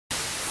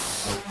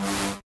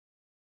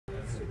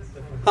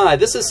Hi,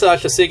 this is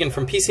Sascha Segan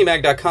from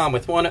PCMag.com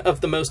with one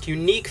of the most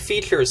unique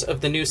features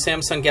of the new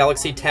Samsung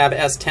Galaxy Tab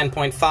S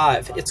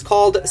 10.5. It's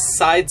called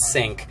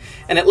SideSync,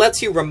 and it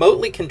lets you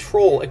remotely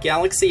control a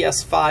Galaxy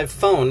S5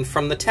 phone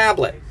from the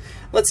tablet.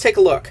 Let's take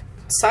a look.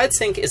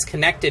 SideSync is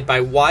connected by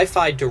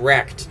Wi-Fi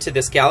direct to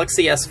this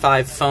Galaxy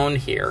S5 phone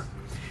here.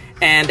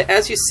 And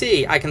as you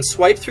see, I can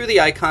swipe through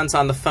the icons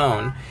on the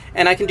phone,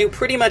 and I can do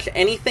pretty much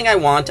anything I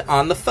want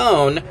on the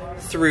phone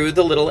through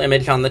the little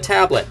image on the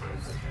tablet.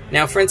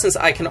 Now, for instance,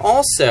 I can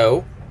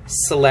also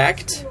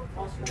select,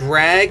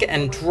 drag,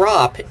 and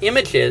drop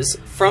images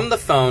from the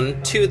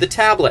phone to the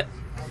tablet.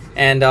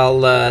 And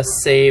I'll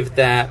save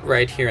that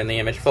right here in the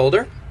image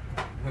folder.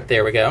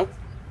 There we go.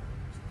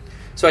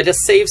 So I just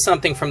saved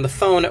something from the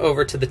phone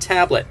over to the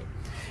tablet.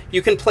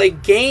 You can play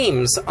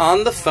games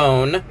on the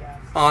phone,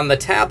 on the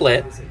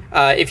tablet,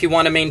 if you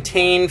want to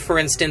maintain, for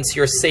instance,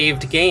 your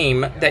saved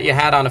game that you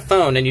had on a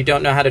phone and you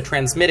don't know how to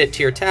transmit it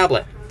to your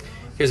tablet.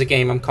 Here's a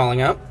game I'm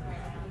calling up.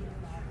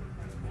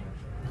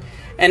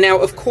 And now,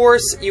 of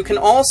course, you can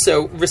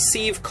also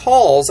receive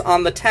calls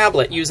on the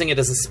tablet using it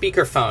as a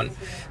speakerphone.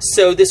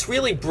 So this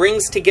really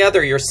brings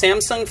together your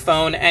Samsung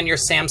phone and your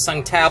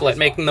Samsung tablet,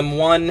 making them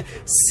one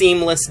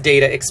seamless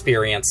data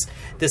experience.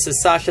 This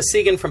is Sascha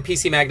Segan from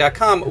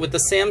PCMag.com with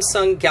the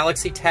Samsung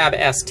Galaxy Tab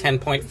S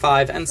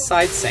 10.5 and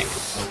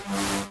SideSync.